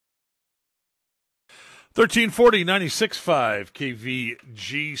1340, 96.5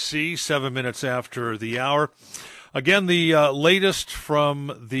 KVGC, 7 minutes after the hour. Again, the latest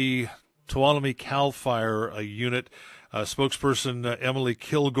from the Tuolumne CAL FIRE unit. Spokesperson Emily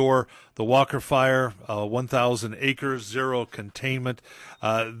Kilgore, the Walker Fire, 1,000 acres, zero containment.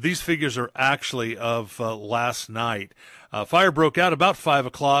 These figures are actually of last night. Fire broke out about 5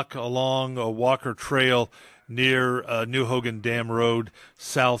 o'clock along Walker Trail near New Hogan Dam Road,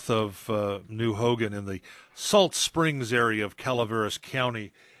 south of New Hogan in the Salt Springs area of Calaveras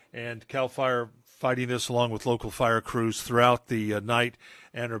County. And CAL FIRE fighting this along with local fire crews throughout the night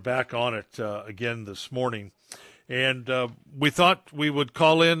and are back on it again this morning. And we thought we would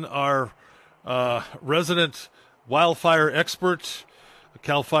call in our resident wildfire expert,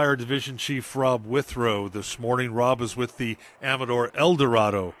 CAL FIRE Division Chief Rob Withrow this morning. Rob is with the Amador El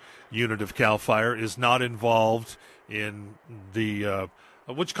Dorado unit of CAL FIRE, is not involved in the,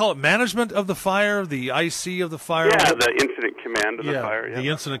 what you call it, management of the fire, the IC of the fire? Yeah, the incident command of the fire. Yeah, the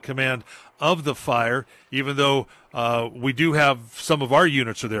incident command of the fire, even though we do have some of our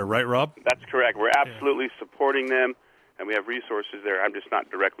units are there, right, Rob? That's correct. We're absolutely supporting them, and we have resources there. I'm just not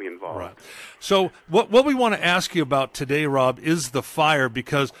directly involved. Right. So what we want to ask you about today, Rob, is the fire,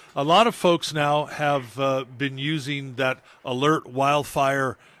 because a lot of folks now have been using that alert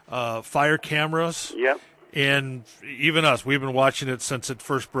wildfire fire cameras. Yep. And even us, we've been watching it since it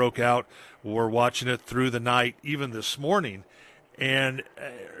first broke out. We're watching it through the night, even this morning. And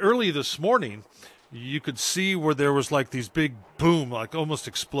early this morning, you could see where there was like these big boom, like almost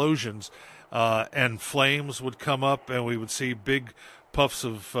explosions, and flames would come up, and we would see big puffs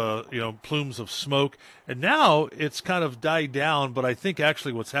of, plumes of smoke. And now it's kind of died down, but I think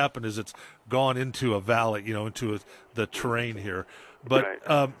actually what's happened is it's gone into a valley, into the terrain here. But,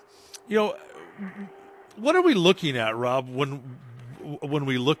 right. What are we looking at, Rob, when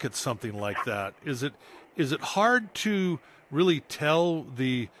we look at something like that? Is it hard to really tell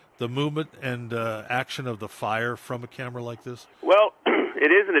the movement and action of the fire from a camera like this? Well,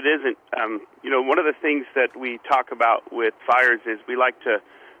 it is and it isn't. One of the things that we talk about with fires is we like to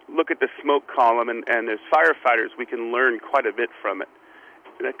look at the smoke column, and as firefighters, we can learn quite a bit from it.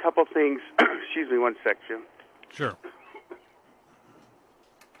 And a couple things, excuse me one sec, Jim. Sure.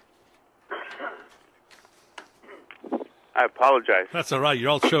 I apologize. That's all right. You're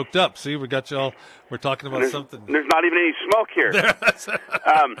all choked up. See, we got you all. We're talking about something. There's not even any smoke here.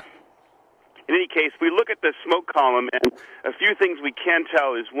 In any case, we look at the smoke column, and a few things we can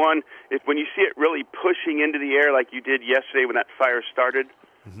tell is, one, if when you see it really pushing into the air like you did yesterday when that fire started,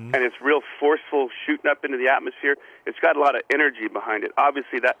 and it's real forceful shooting up into the atmosphere, it's got a lot of energy behind it.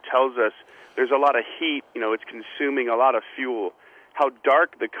 Obviously, that tells us there's a lot of heat. It's consuming a lot of fuel. How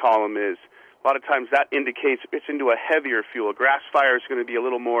dark the column is, a lot of times that indicates it's into a heavier fuel. A grass fire is going to be a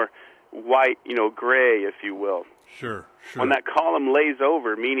little more white, gray, if you will. Sure. When that column lays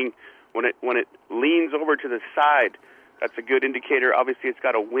over, meaning when it leans over to the side, that's a good indicator. Obviously, it's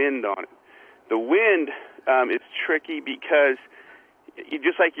got a wind on it. The wind is tricky because,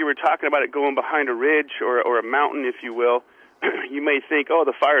 just like you were talking about it going behind a ridge or a mountain, if you will, you may think, oh,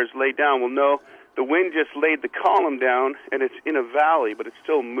 the fire's laid down. Well, no, the wind just laid the column down, and it's in a valley, but it's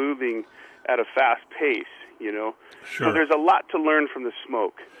still moving at a fast pace, Sure. So there's a lot to learn from the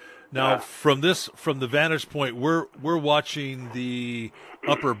smoke. Now, from the vantage point, we're watching the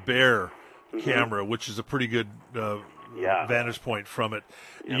Upper Bear camera, which is a pretty good vantage point from it.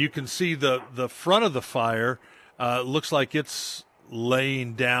 Yep. You can see the front of the fire looks like it's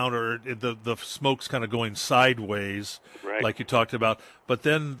laying down, or the smoke's kind of going sideways, right, like you talked about. But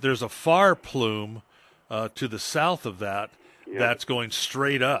then there's a fire plume to the south of that that's going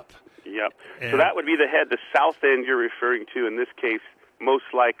straight up. Yep. So that would be the head. The south end you're referring to, in this case, most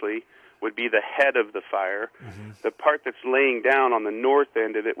likely would be the head of the fire. The part that's laying down on the north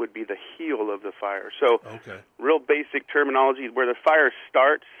end of it would be the heel of the fire. So real basic terminology, where the fire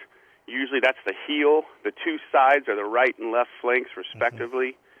starts, usually that's the heel. The two sides are the right and left flanks,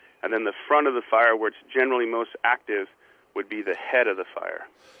 respectively. And then the front of the fire, where it's generally most active, would be the head of the fire.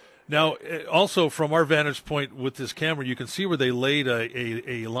 Now, also from our vantage point with this camera, you can see where they laid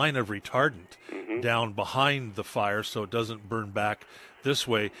a line of retardant down behind the fire so it doesn't burn back this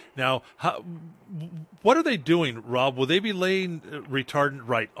way. Now, what are they doing, Rob? Will they be laying retardant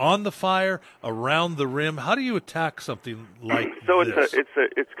right on the fire, around the rim? How do you attack something like this?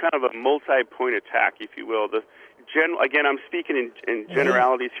 It's kind of a multi-point attack, if you will. Again, I'm speaking in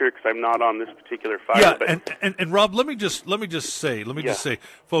generalities here because I'm not on this particular fire. Yeah, and Rob, let me just say,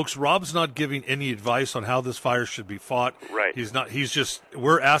 folks, Rob's not giving any advice on how this fire should be fought. Right. He's not. He's just.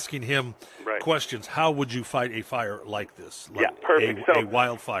 We're asking him right. questions. How would you fight a fire like this? Like perfect. A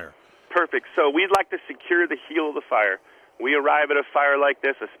wildfire. perfect. So we'd like to secure the heel of the fire. We arrive at a fire like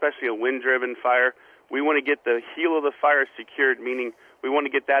this, especially a wind-driven fire. We want to get the heel of the fire secured, meaning we want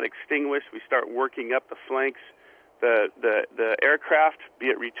to get that extinguished. We start working up the flanks. The aircraft, be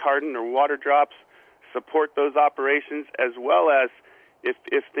it retardant or water drops, support those operations, as well as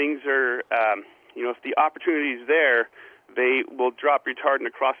if things are, if the opportunity is there, they will drop retardant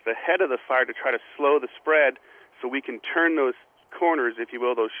across the head of the fire to try to slow the spread so we can turn those corners, if you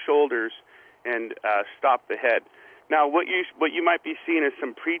will, those shoulders, and stop the head. Now, what you might be seeing is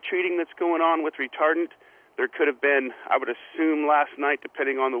some pre-treating that's going on with retardant. There could have been, I would assume last night,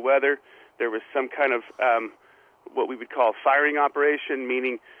 depending on the weather, there was some kind of what we would call firing operation,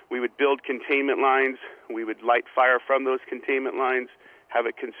 meaning we would build containment lines, we would light fire from those containment lines, have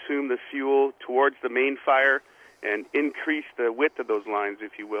it consume the fuel towards the main fire, and increase the width of those lines,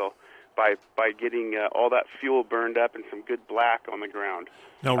 if you will, by getting all that fuel burned up and some good black on the ground.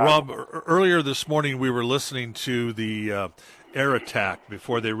 Now, Rob, earlier this morning we were listening to the air attack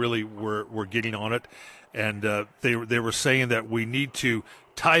before they really were getting on it, and they were saying that we need to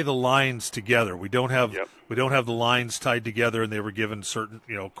tie the lines together. We don't have the lines tied together, and they were given certain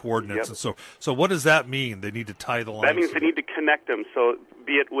coordinates. Yep. And so what does that mean? They need to tie the lines. That means they need to connect them. So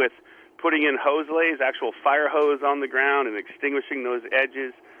be it with putting in hose lays, actual fire hose on the ground, and extinguishing those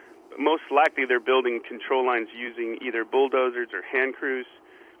edges. Most likely they're building control lines using either bulldozers or hand crews,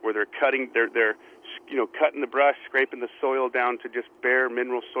 where they're cutting the brush, scraping the soil down to just bare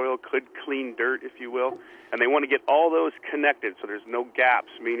mineral soil, clean dirt, if you will. And they want to get all those connected so there's no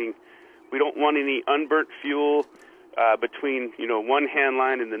gaps, meaning we don't want any unburnt fuel between one hand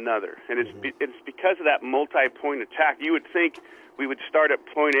line and another. And it's because of that multi-point attack. You would think we would start at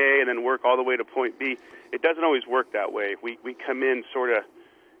point A and then work all the way to point B. It doesn't always work that way. We come in sort of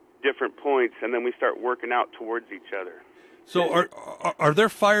different points, and then we start working out towards each other. So are there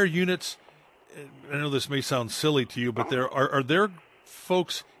fire units? I know this may sound silly to you, but are there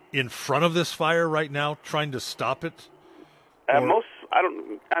folks in front of this fire right now trying to stop it?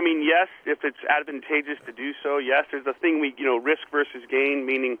 Yes, if it's advantageous to do so, yes. There's a thing risk versus gain,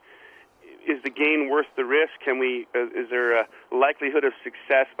 meaning is the gain worth the risk? Is there a likelihood of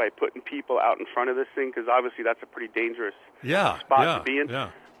success by putting people out in front of this thing? Because obviously that's a pretty dangerous spot to be in.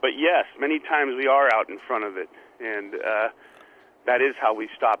 Yeah. But yes, many times we are out in front of it, and that is how we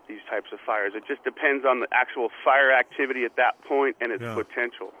stop these types of fires. It just depends on the actual fire activity at that point and its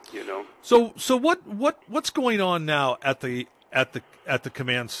potential. So what's going on now at the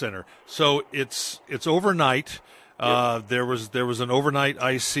command center? So it's overnight. There was an overnight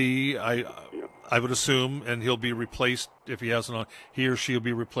IC. I would assume, and he'll be replaced if he hasn't on. He or she will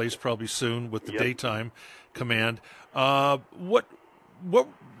be replaced probably soon with the daytime command. What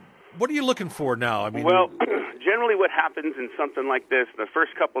are you looking for now? Generally what happens in something like this, the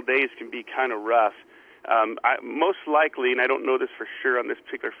first couple of days can be kind of rough. Most likely, and I don't know this for sure on this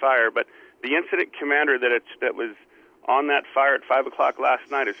particular fire, but the incident commander that was on that fire at 5 o'clock last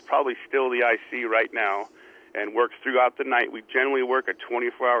night is probably still the IC right now and works throughout the night. We generally work a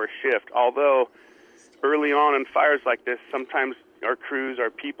 24-hour shift, although early on in fires like this, sometimes our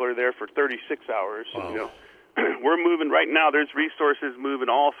people are there for 36 hours. Wow. We're moving right now. There's resources moving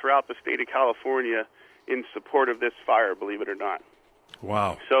all throughout the state of California in support of this fire, believe it or not.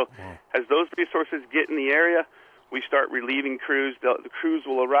 Wow. So as those resources get in the area, we start relieving crews. The crews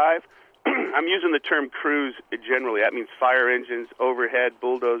will arrive. I'm using the term crews generally. That means fire engines, overhead,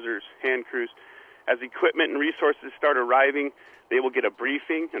 bulldozers, hand crews. As equipment and resources start arriving, they will get a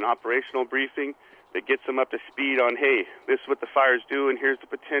briefing, an operational briefing, that gets them up to speed on, hey, this is what the fire's doing, here's the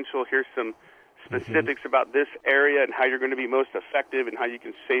potential, here's some specifics about this area and how you're going to be most effective and how you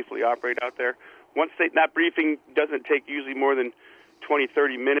can safely operate out there. Once that briefing doesn't take usually more than 20,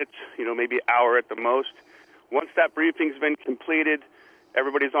 30 minutes, maybe an hour at the most. Once that briefing's been completed,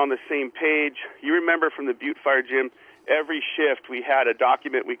 everybody's on the same page. You remember from the Butte Fire, Jim, every shift we had a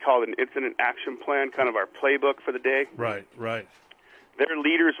document we called an incident action plan, kind of our playbook for the day. Right. Their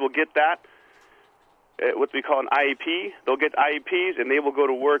leaders will get that, what we call an IEP. They'll get IEPs, and they will go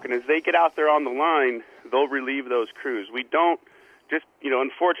to work. And as they get out there on the line, they'll relieve those crews. We don't just,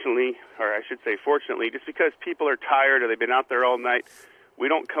 unfortunately, or I should say fortunately, just because people are tired or they've been out there all night, we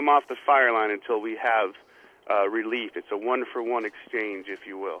don't come off the fire line until we have relief. It's a one-for-one exchange, if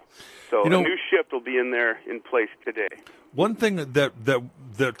you will. So a new shift will be in place today. One thing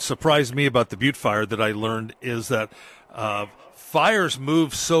that surprised me about the Butte fire that I learned is that fires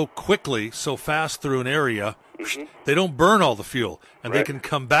move so quickly, so fast through an area, they don't burn all the fuel, and they can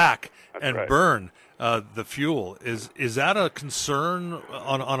come back burn the fuel. Is that a concern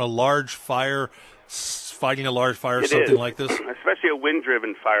on a large fire fighting a large fire, It something is, like this? especially a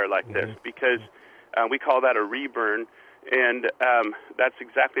wind-driven fire like this, because we call that a reburn, and that's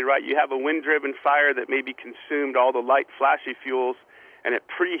exactly right. You have a wind-driven fire that maybe consumed all the light, flashy fuels, and it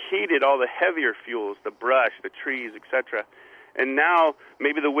preheated all the heavier fuels, the brush, the trees, etc. And now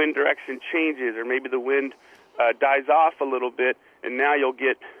maybe the wind direction changes, or maybe the wind dies off a little bit, and now you'll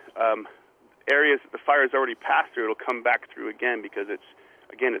get areas that the fire has already passed through. It'll come back through again because it's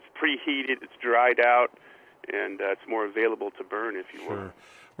preheated, it's dried out, and it's more available to burn, if you will. Sure.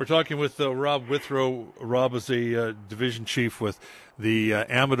 We're talking with Rob Withrow. Rob is a division chief with the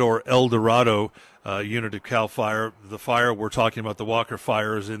Amador El Dorado unit of CAL FIRE. The fire we're talking about, the Walker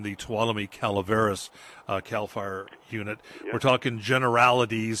Fire, is in the Tuolumne Calaveras CAL FIRE unit. Yep. We're talking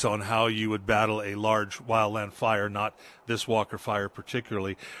generalities on how you would battle a large wildland fire, not this Walker Fire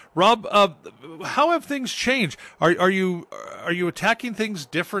particularly. Rob, how have things changed? Are you attacking things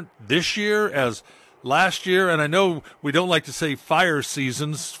different this year as last year? And I know we don't like to say fire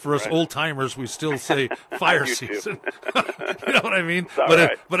seasons. For us old timers, we still say fire season. You know what I mean?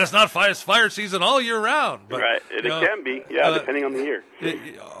 But it's not fire season all year round. But, right. It can be, depending on the year.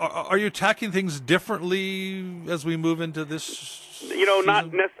 Are you attacking things differently as we move into this? Not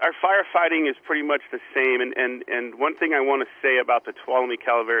our firefighting is pretty much the same. And one thing I want to say about the Tuolumne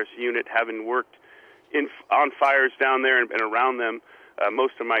Calaveras unit, having worked on fires down there and around them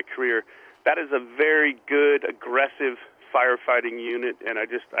most of my career, that is a very good, aggressive firefighting unit, and I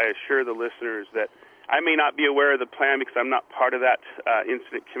assure the listeners that I may not be aware of the plan because I'm not part of that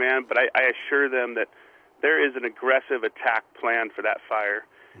incident command, but I assure them that there is an aggressive attack plan for that fire,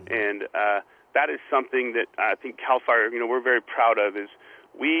 and that is something that I think CAL FIRE, we're very proud of.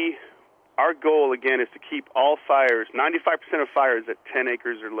 Our goal, again, is to keep all fires, 95% of fires, at 10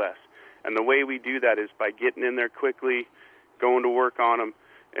 acres or less, and the way we do that is by getting in there quickly, going to work on them,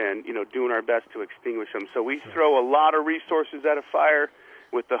 and doing our best to extinguish them. So we throw a lot of resources at a fire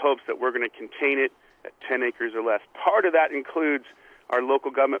with the hopes that we're going to contain it at 10 acres or less. Part of that includes our local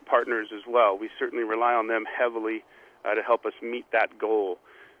government partners as well. We certainly rely on them heavily to help us meet that goal.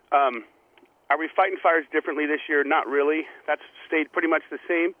 Are we fighting fires differently this year? Not really. That's stayed pretty much the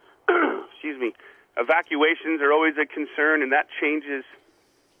same. Excuse me. Evacuations are always a concern, and that changes.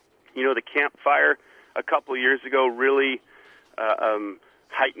 The campfire a couple of years ago really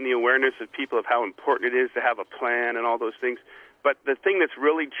heighten the awareness of people of how important it is to have a plan and all those things. But the thing that's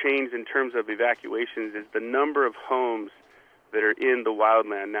really changed in terms of evacuations is the number of homes that are in the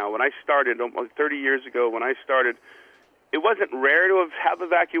wildland. Now, when I started, almost 30 years ago, it wasn't rare to have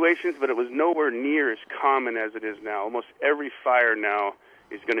evacuations, but it was nowhere near as common as it is now. Almost every fire now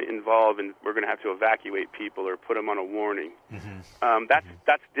is going to involve, and we're going to have to evacuate people or put them on a warning. Mm-hmm.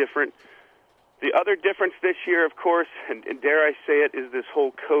 That's different. The other difference this year, of course, and dare I say it, is this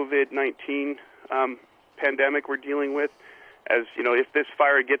whole COVID-19 pandemic we're dealing with. As if this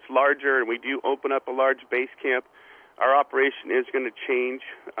fire gets larger and we do open up a large base camp, our operation is going to change.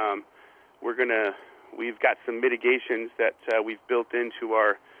 We've got some mitigations that we've built into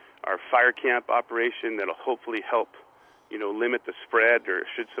our fire camp operation that'll hopefully help, limit the spread, or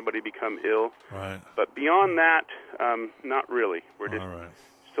should somebody become ill. Right. But beyond that, not really. We're just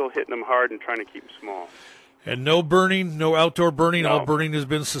still hitting them hard and trying to keep them small. And no burning, no outdoor burning. No. All burning has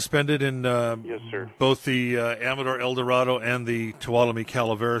been suspended in yes, sir. both the Amador El Dorado and the Tuolumne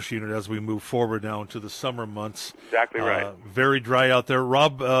Calaveras unit as we move forward now into the summer months. Exactly right. Very dry out there.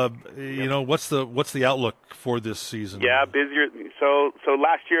 Rob, what's the outlook for this season? Yeah, busier. So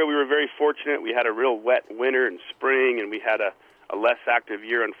last year we were very fortunate. We had a real wet winter and spring, and we had a less active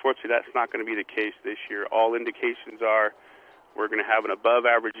year. Unfortunately, that's not going to be the case this year. All indications are we're going to have an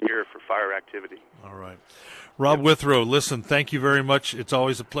above-average year for fire activity. All right. Rob Withrow, listen, thank you very much. It's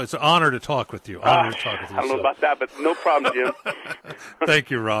always it's an honor to talk with you. I don't know about that, but no problem, Jim.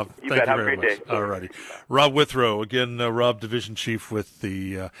 Thank you, Rob. Thank you very much. Day. All righty. Rob Withrow, again, Rob, Division Chief with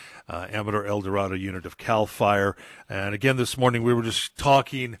the Amador El Dorado unit of CAL FIRE. And again, this morning we were just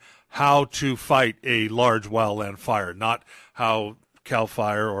talking how to fight a large wildland fire, not how CAL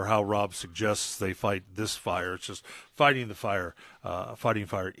FIRE or how Rob suggests they fight this fire. It's just fighting the fire, fighting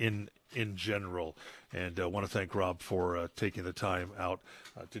fire in general. And I want to thank Rob for taking the time out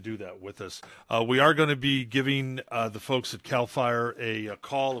to do that with us. We are going to be giving the folks at CAL FIRE a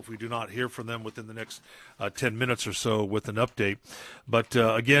call if we do not hear from them within the next 10 minutes or so with an update. But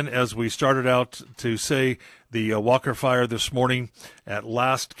again, as we started out to say, the Walker Fire this morning at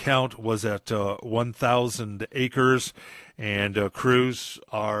last count was at 1,000 acres. And crews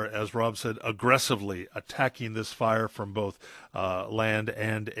are, as Rob said, aggressively attacking this fire from both land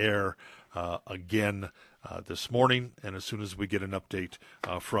and air again this morning, and as soon as we get an update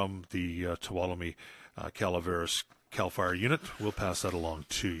from the Tuolumne Calaveras CAL FIRE unit, we'll pass that along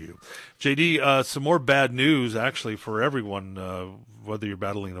to you. JD, some more bad news, actually, for everyone, whether you're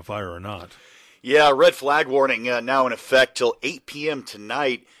battling a fire or not. Yeah, red flag warning now in effect till 8 p.m.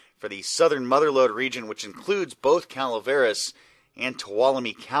 tonight for the southern Motherlode region, which includes both Calaveras and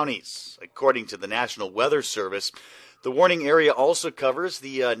Tuolumne counties. According to the National Weather Service, the warning area also covers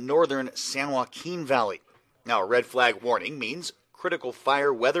the northern San Joaquin Valley. Now, a red flag warning means critical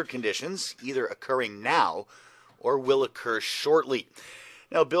fire weather conditions either occurring now or will occur shortly.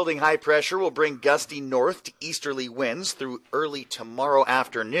 Now, building high pressure will bring gusty north to easterly winds through early tomorrow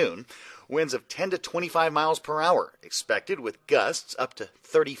afternoon. Winds of 10 to 25 miles per hour expected, with gusts up to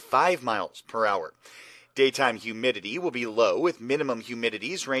 35 miles per hour. Daytime humidity will be low, with minimum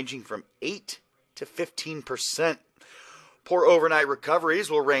humidities ranging from 8 to 15%. Poor overnight recoveries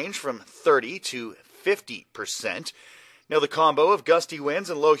will range from 30 to 50%. Now, the combo of gusty winds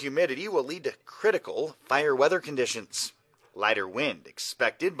and low humidity will lead to critical fire weather conditions. Lighter wind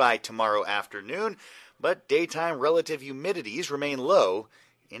expected by tomorrow afternoon, but daytime relative humidities remain low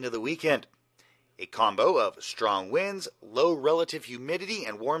into the weekend. A combo of strong winds, low relative humidity,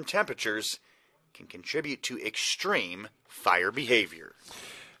 and warm temperatures can contribute to extreme fire behavior.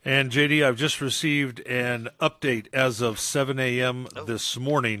 And JD, I've just received an update as of 7 a.m. this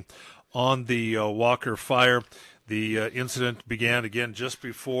morning on the Walker fire. The incident began again just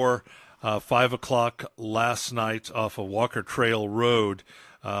before 5 o'clock last night off of Walker Trail Road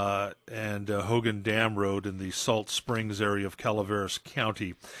and Hogan Dam Road in the Salt Springs area of Calaveras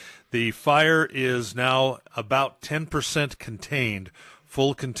County. The fire is now about 10% contained,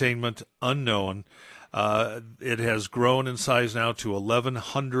 full containment unknown. It has grown in size now to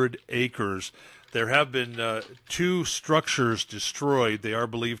 1,100 acres. There have been 2 structures destroyed. They are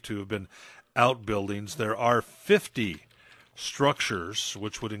believed to have been outbuildings. There are 50 structures,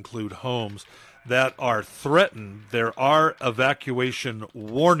 which would include homes, that are threatened. There are evacuation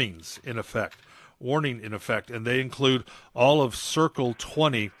warnings in effect, and they include all of Circle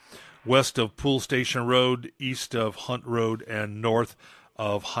 20, west of Pool Station Road, east of Hunt Road, and north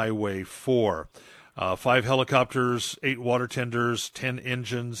of Highway 4. 5 helicopters, 8 water tenders, 10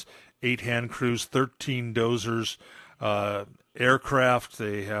 engines, 8 hand crews, 13 dozers, aircraft.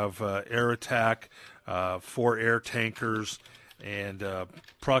 They have air attack, 4 air tankers, and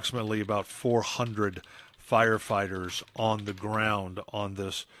approximately about 400 firefighters on the ground on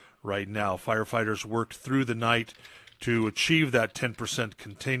this right now. Firefighters worked through the night to achieve that 10%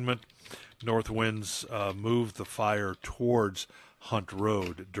 containment. North winds moved the fire towards Hunt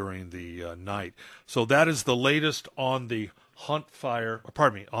Road during the night. So that is the latest on the on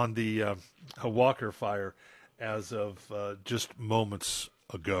the Walker fire as of just moments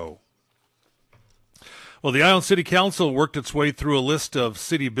ago. Well, the Ione City Council worked its way through a list of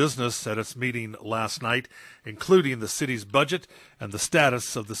city business at its meeting last night, including the city's budget and the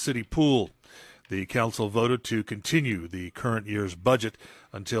status of the city pool. The council voted to continue the current year's budget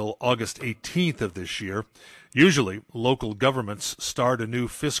until August 18th of this year. Usually, local governments start a new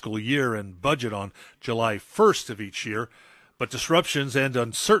fiscal year and budget on July 1st of each year, but disruptions and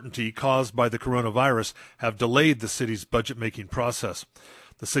uncertainty caused by the coronavirus have delayed the city's budget-making process.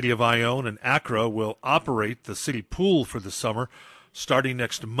 The city of Ione and Accra will operate the city pool for the summer, starting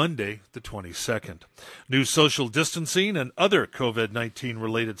next Monday, the 22nd. New social distancing and other COVID-19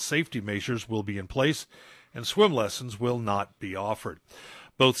 related safety measures will be in place, and swim lessons will not be offered.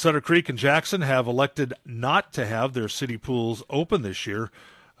 Both Sutter Creek and Jackson have elected not to have their city pools open this year,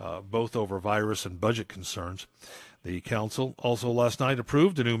 both over virus and budget concerns. The council also last night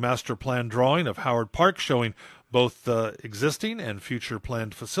approved a new master plan drawing of Howard Park showing both existing and future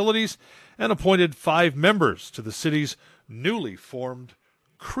planned facilities, and appointed 5 members to the city's newly formed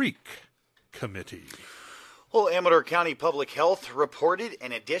Creek Committee. Well, Amador County Public Health reported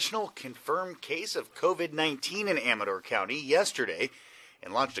an additional confirmed case of COVID-19 in Amador County yesterday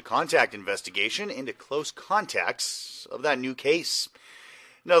and launched a contact investigation into close contacts of that new case.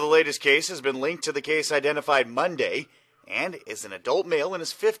 Now, the latest case has been linked to the case identified Monday and is an adult male in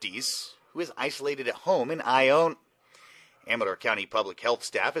his 50s who is isolated at home in Ione. Amador County Public Health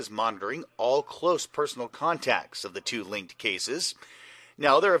staff is monitoring all close personal contacts of the 2 linked cases.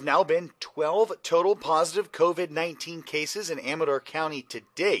 Now, there have now been 12 total positive COVID-19 cases in Amador County to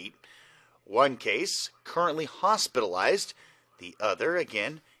date. 1 case currently hospitalized, the other,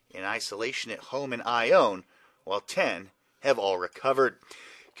 again, in isolation at home in Ione, while 10 have all recovered.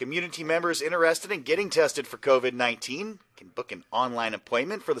 Community members interested in getting tested for COVID-19 can book an online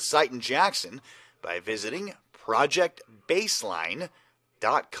appointment for the site in Jackson by visiting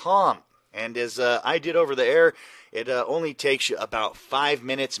projectbaseline.com. And as I did over the air, it only takes you about 5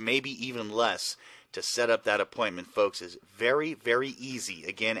 minutes, maybe even less, to set up that appointment, folks. It's very, very easy.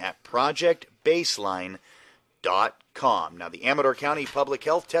 Again, at projectbaseline.com. Now, the Amador County Public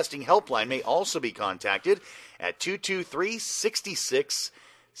Health Testing Helpline may also be contacted at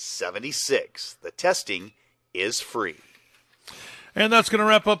 223-6676. The testing is free. And that's going to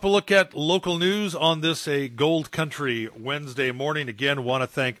wrap up a look at local news on this Gold Country Wednesday morning. Again, want to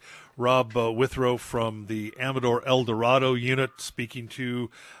thank Rob Withrow from the Amador El Dorado unit, speaking to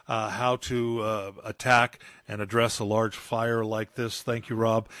how to attack and address a large fire like this. Thank you,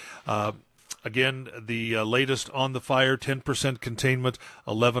 Rob. Again, the latest on the fire, 10% containment,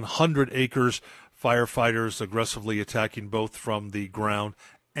 1,100 acres. Firefighters aggressively attacking both from the ground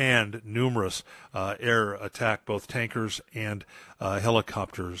and numerous air attack, both tankers and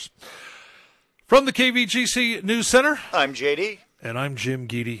helicopters. From the KVGC News Center, I'm JD. And I'm Jim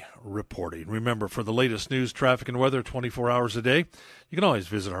Geedy reporting. Remember, for the latest news, traffic, and weather 24 hours a day, you can always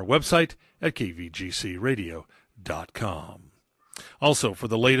visit our website at kvgcradio.com. Also, for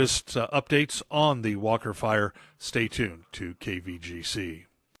the latest updates on the Walker Fire, stay tuned to KVGC.